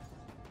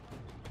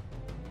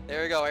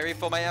 There we go. I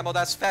refill my ammo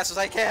as fast as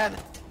I can.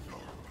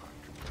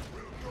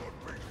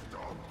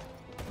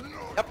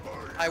 Yep.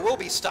 I will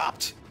be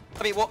stopped.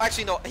 I mean, well,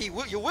 actually, no.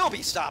 You will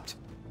be stopped.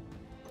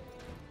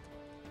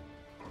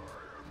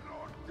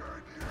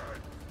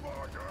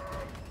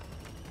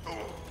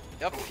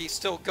 Yep. He's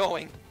still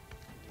going.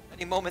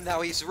 Any moment now,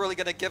 he's really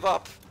gonna give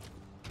up.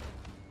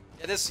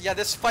 This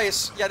fight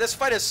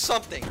is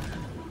something.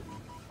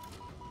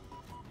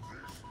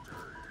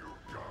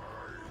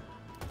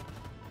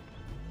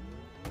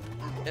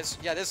 This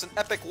is an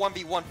epic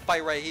 1v1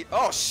 fight right here.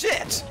 Oh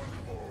shit!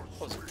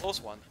 That was a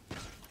close one.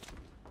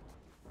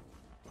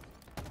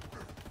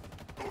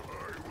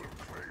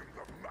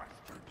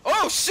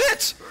 Oh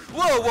shit!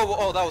 Whoa, whoa, whoa!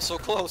 Oh, that was so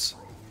close.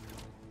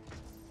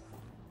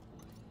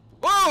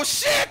 Oh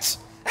shit!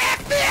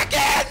 F me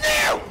again,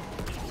 no!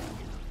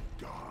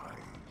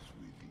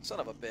 Son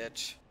of a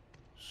bitch.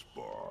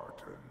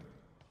 Spartan.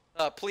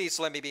 Please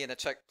let me be in the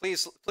check.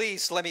 Please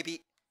let me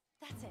be.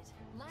 That's it.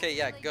 Okay,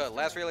 yeah, good.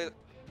 Last relay.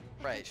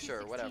 Right,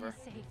 sure, whatever.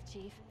 Safe,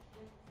 Chief.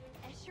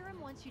 Escharum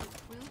wants you to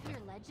prove your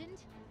legend.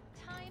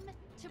 Time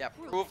to Yeah,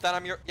 prove prove it. that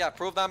I'm your. Yeah,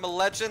 prove that I'm a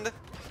legend. It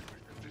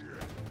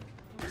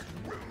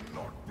will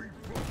not be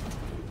fun.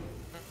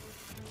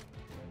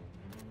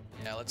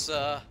 Yeah, let's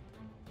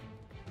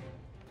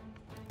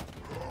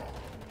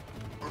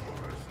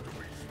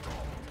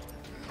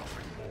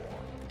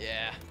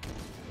Yeah.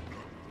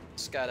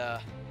 Just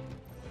gotta.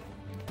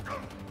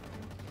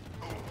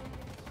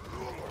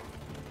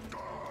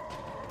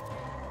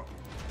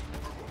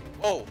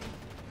 Oh.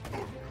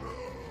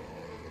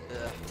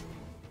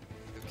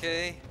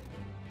 Okay.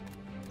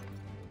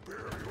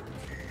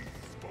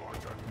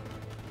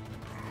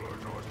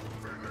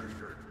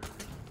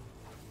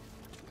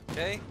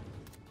 Okay.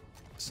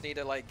 Just need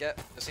to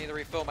just need to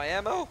refill my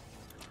ammo.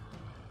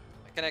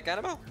 My kinetic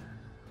ammo?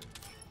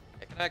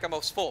 My kinetic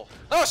ammo's full.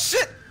 Oh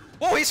shit!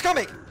 Whoa, he's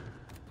coming!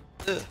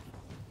 Ugh.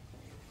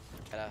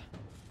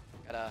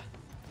 Gotta.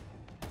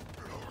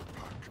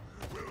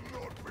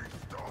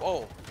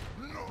 Whoa.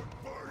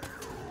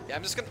 Yeah,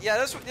 I'm just gonna. Yeah,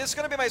 this is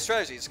gonna be my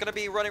strategy. It's gonna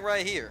be running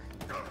right here.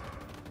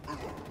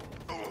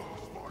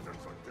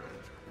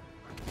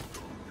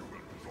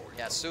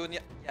 Yeah, soon.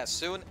 Yeah,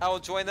 soon I'll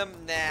join them.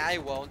 Nah, I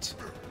won't.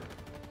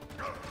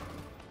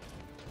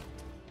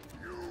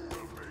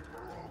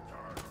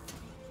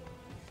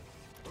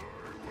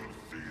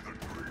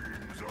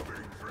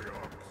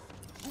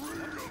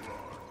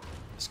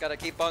 Just gotta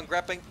keep on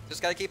grappling.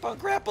 Just gotta keep on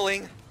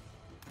grappling.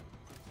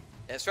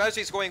 Yeah,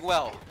 strategy's going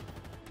well.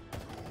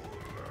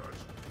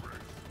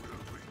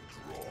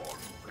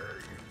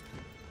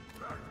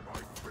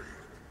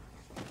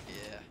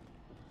 Yeah.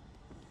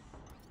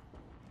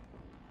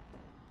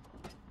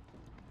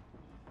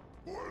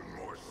 One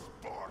more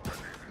Spartan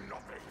is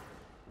nothing.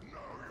 Now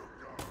you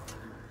die.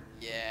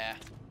 Yeah.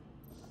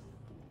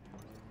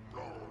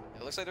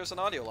 It looks like there's an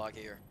audio log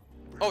here.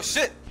 Oh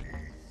shit!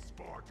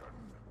 Spartan.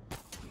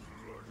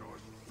 Let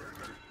us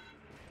finish.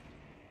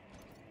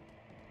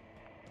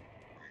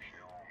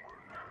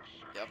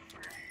 Yep.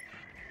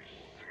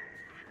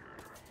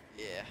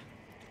 Yeah.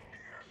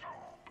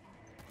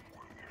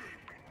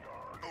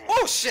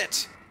 Oh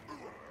shit!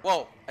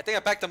 Whoa, I think I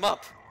backed him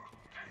up.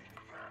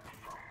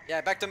 Yeah,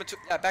 I backed him into.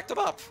 Yeah, I backed him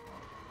up.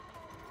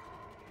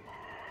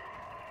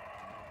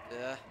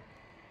 Yeah.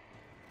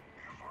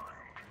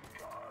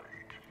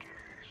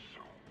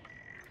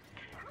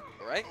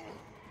 Alright.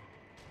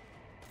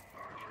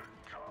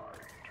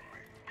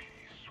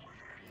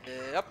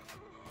 Yep.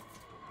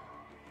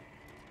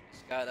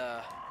 Just got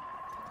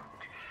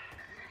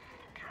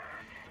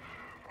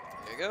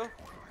there you go.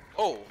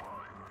 Oh.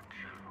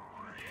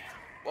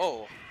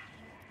 Whoa.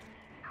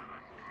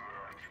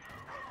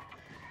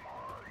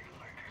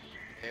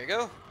 There you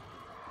go.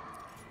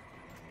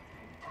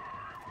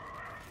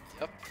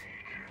 Yep.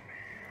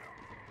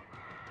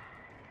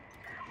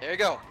 There you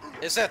go.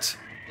 Is it?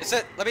 Is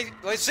it? Let me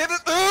save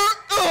it.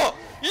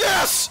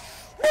 Yes!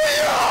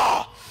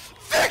 Yeah!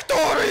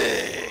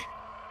 Victory!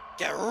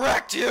 Get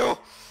wrecked, you!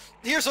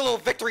 Here's a little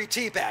victory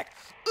tea bag.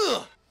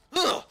 Yeah!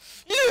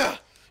 Yeah!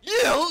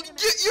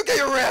 You get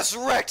your ass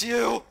wrecked,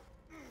 you!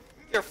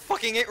 You're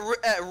fucking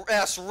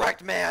ass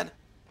wrecked, man!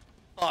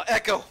 Oh,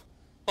 Echo!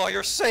 Oh,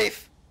 you're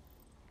safe!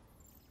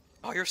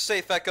 Oh, you're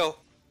safe, Echo.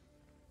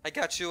 I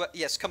got you.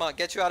 Yes, come on,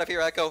 get you out of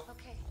here, Echo.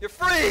 Okay. You're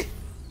free!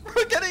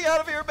 We're getting out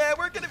of here, man!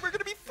 We're gonna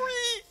be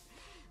free!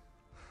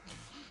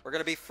 We're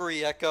gonna be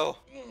free, Echo.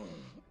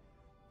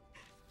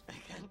 I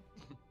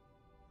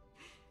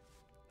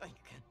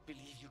can't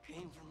believe you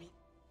came for me.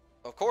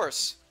 Of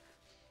course.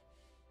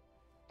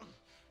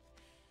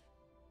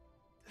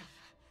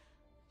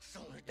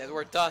 Yeah,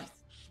 we're done.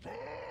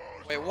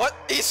 Wait, what?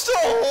 He's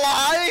still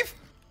alive?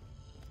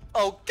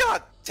 Oh,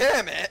 god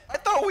damn it! I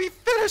thought we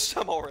finished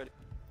him already.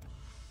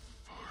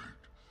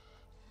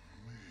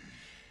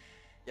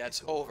 Yeah,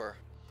 it's over.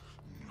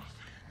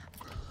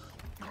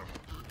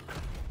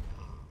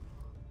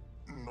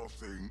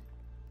 nothing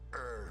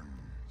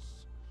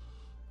ends.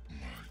 My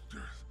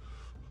death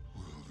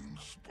will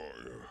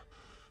inspire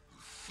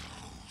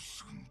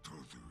 1,000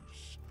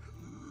 others.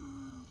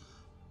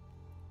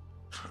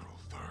 Tell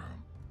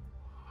them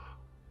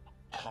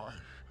I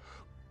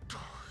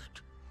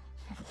died.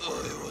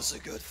 It was a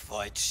good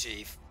fight,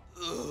 Chief.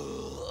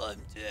 I'm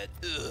dead.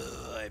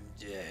 I'm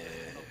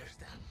dead.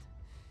 Understand?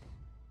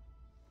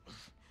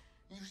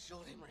 You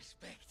showed him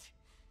respect.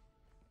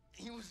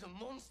 He was a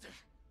monster.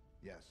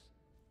 Yes.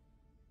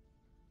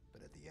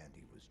 But at the end,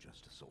 he was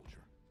just a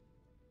soldier.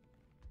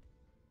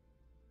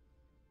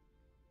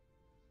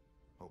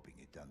 Hoping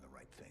he'd done the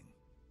right thing.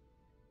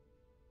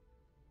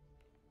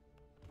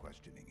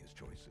 Questioning his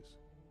choices.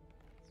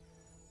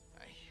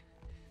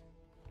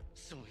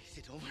 So is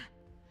it over?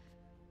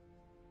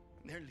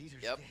 Their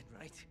leader's Yep. dead,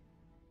 right?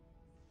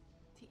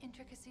 The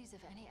intricacies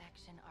of any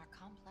action are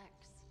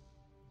complex.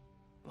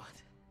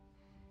 What?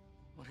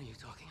 What are you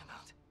talking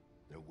about?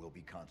 There will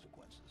be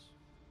consequences.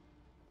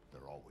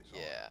 There always are.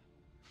 Yeah.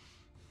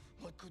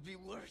 What could be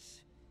worse?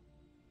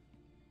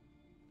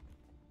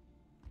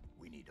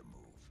 We need to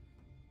move.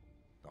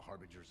 The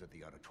Harbinger's at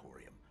the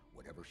auditorium.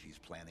 Whatever she's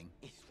planning.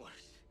 It's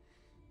worse.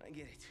 I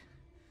get it.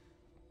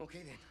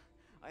 Okay then.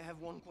 I have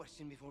one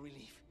question before we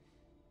leave.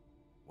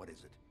 What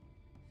is it?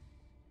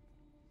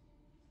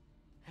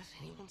 Has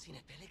anyone seen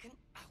a pelican?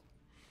 Ow.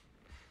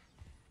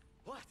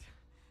 What?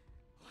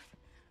 What?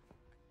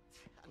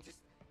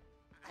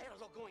 I had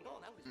a lot going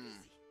on. I was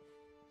busy.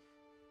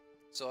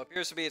 So it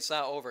appears to be it's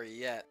not over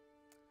yet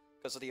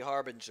because of the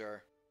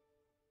Harbinger.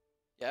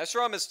 Yeah,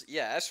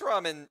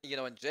 Esrom and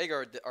and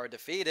Jaeger are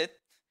defeated.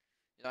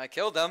 I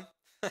killed them.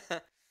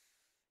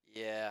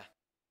 Yeah.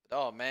 But,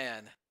 oh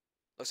man.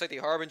 Looks like the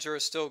Harbinger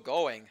is still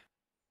going.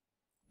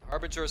 The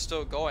Harbinger is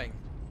still going.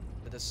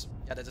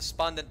 The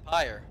Despondent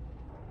Pyre.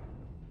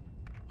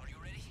 Are you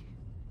ready?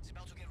 It's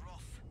about to get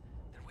rough.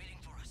 They're waiting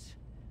for us.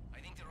 I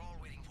think they're all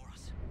waiting for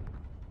us.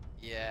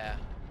 Yeah.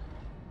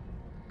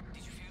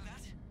 Did you feel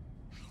that?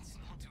 It's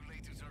not too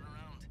late to turn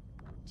around.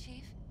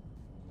 Chief?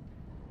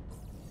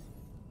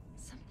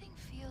 Something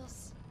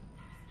feels...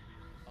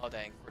 Oh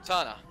dang.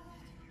 Cortana.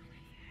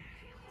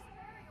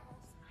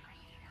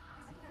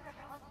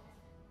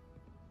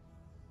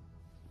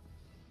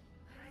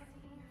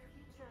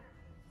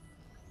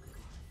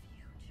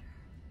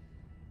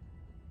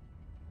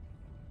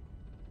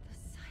 The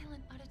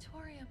silent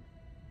auditorium.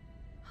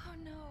 Oh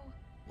no.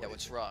 Yeah,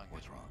 what's wrong?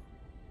 What's wrong?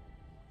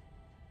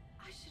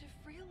 I should have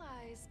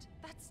realized.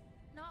 That's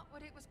not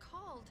what it was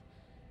called.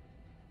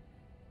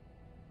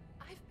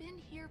 I've been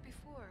here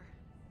before.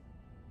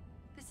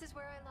 This is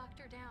where I locked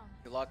her down.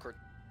 You lock her.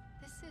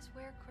 This is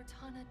where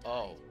Cortana died.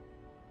 Oh.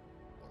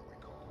 What do we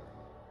call her?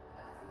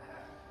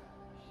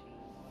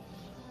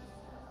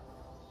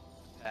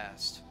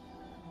 Passed.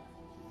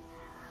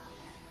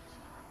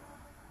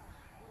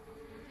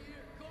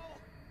 Here, go!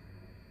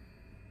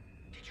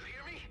 Did you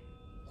hear me?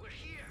 We're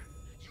here.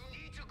 You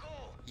need to go.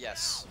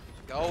 Yes.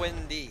 Go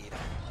indeed.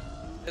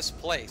 This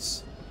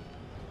place.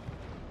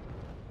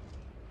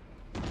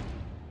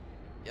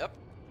 Yep.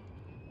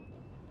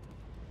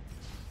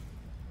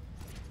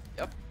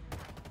 Yep.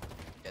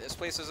 Yeah, this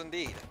place is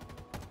indeed.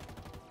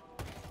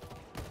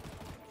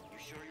 You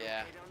sure you're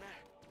Yeah. okay down there?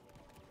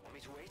 Want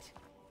me to wait?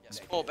 Yes,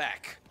 pull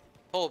back.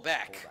 Pull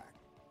back. Pull back.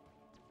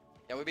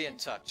 Yeah, we'll be in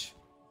touch.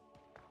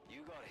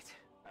 You got it.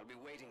 I'll be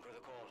waiting for the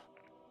call.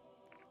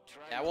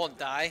 Try Yeah, I not won't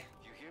to- die.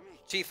 You hear me?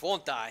 Chief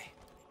won't die.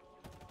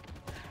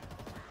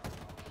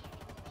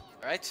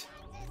 Alright?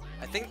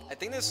 I think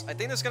this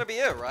is gonna be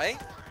it, right?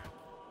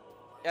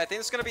 Yeah, I think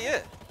it's gonna be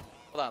it.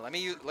 Hold on, let me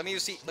use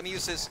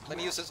this.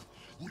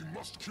 We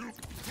must kill.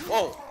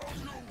 Whoa!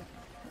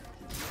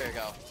 There you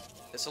go.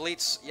 This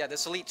elites,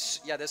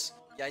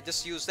 I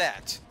just used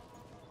that.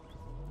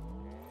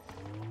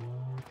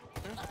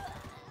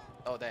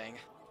 Oh dang.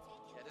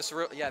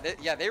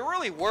 Yeah, they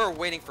really were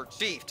waiting for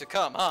Chief to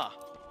come, huh?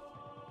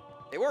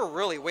 They were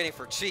really waiting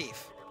for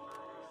Chief.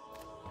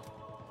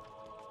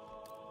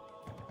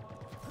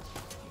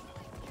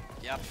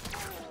 Yep.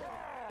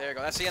 There you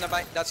go. That's the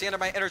end of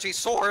my energy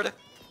sword.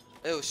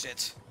 Oh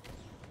shit.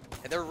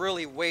 And they're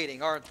really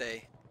waiting, aren't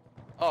they?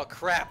 Oh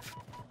crap.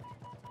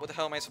 What the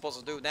hell am I supposed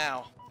to do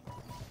now?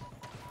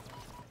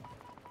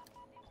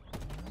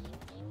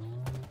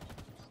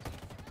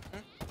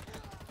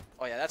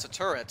 Oh yeah, that's a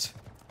turret.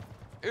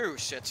 Ooh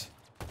shit.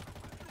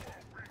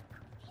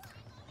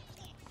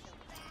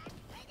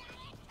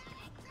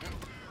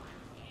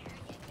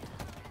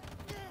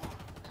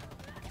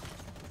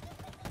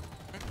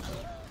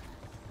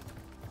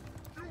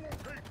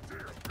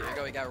 There you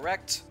go, he got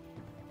wrecked.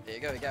 There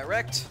you go, he got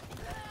wrecked.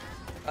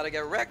 Gotta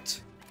get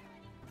wrecked.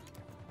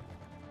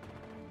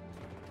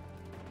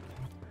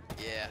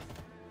 Yeah.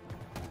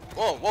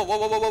 Whoa, whoa, whoa,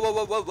 whoa, whoa, whoa,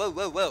 whoa, whoa, whoa,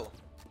 whoa, whoa.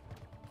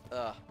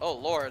 Oh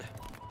lord.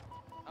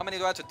 How many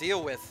do I have to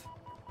deal with?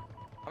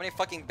 How many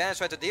fucking bandits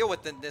do I have to deal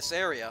with in this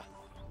area?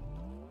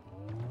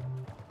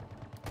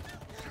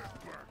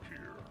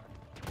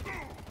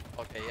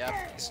 Okay,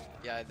 yeah.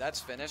 Yeah,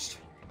 that's finished.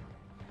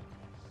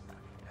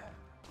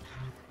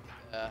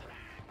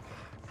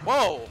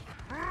 Whoa!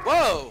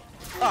 Whoa!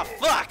 Oh,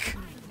 fuck!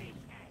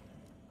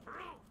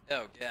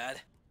 Oh, God.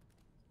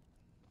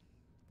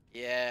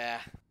 Yeah.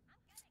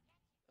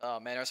 Oh,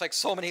 man, there's like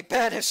so many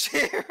banished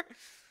here.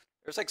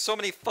 There's like so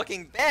many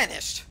fucking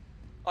banished.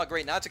 Oh,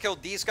 great. Not to kill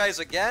these guys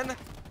again?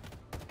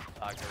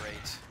 Oh,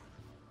 great.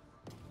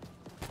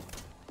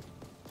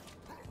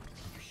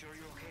 You sure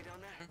you're okay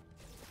down there?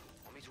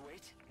 Want me to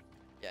wait?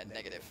 Yeah,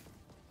 negative.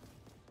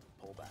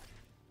 Pull back.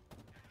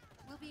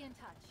 We'll be in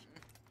touch.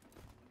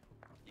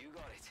 You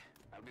got it.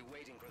 I'll be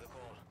waiting for the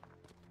call.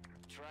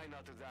 Try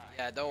not to die.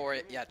 Yeah, don't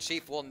worry. Yeah,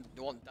 Chief won't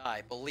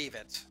die. Believe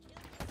it.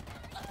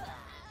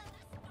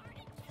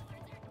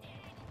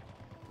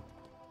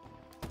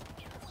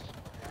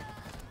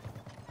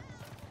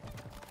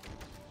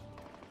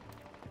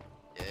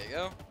 There you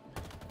go.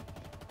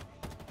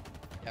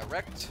 Yeah,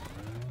 wrecked.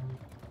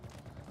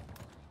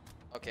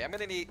 Okay, I'm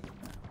gonna need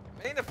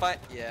to find.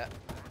 Yeah.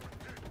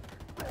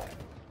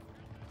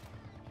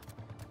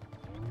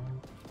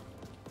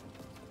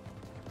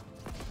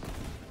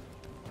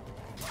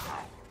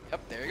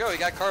 Yep, there you go. He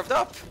got carved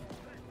up.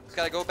 Just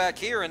gotta go back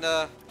here and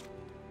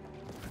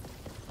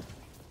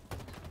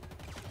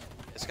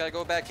just gotta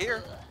go back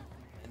here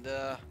and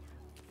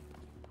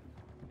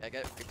I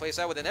gotta replace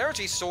that with an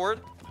energy sword.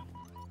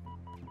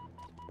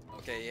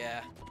 Okay,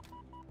 yeah.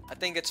 I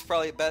think it's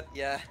probably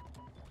yeah.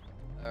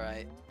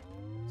 Alright.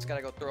 Just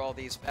gotta go through all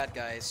these bad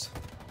guys.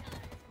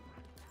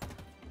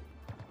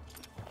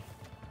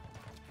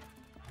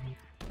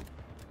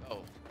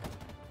 Oh.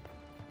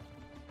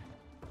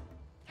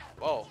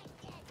 Whoa.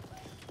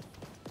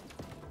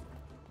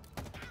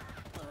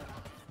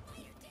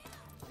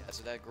 Yeah,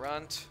 so that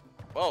grunt.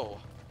 Whoa.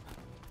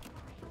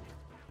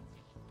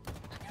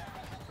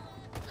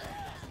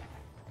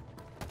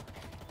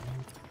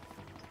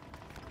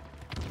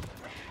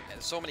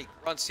 There's so many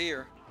grunts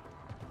here.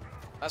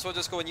 Might as well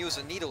just go and use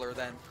a needler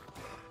then.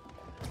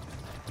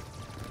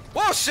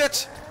 Whoa,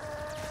 shit!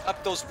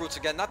 Not those brutes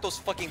again. Not those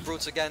fucking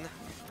brutes again.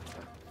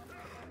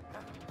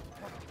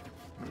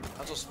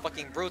 Not those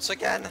fucking brutes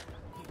again.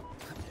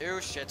 Oh,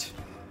 shit.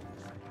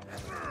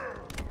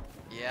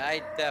 Yeah,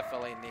 I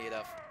definitely need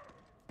a...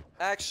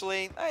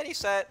 Actually, I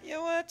decided, you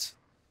know what?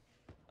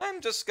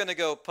 I'm just gonna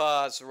go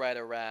pause right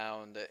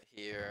around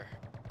here.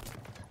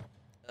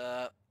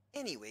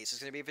 Anyways, it's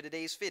gonna be it for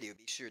today's video.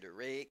 Be sure to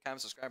rate,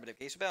 comment, subscribe, and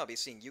notification bell. I'll be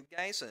seeing you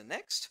guys in the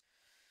next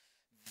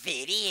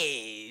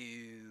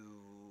video.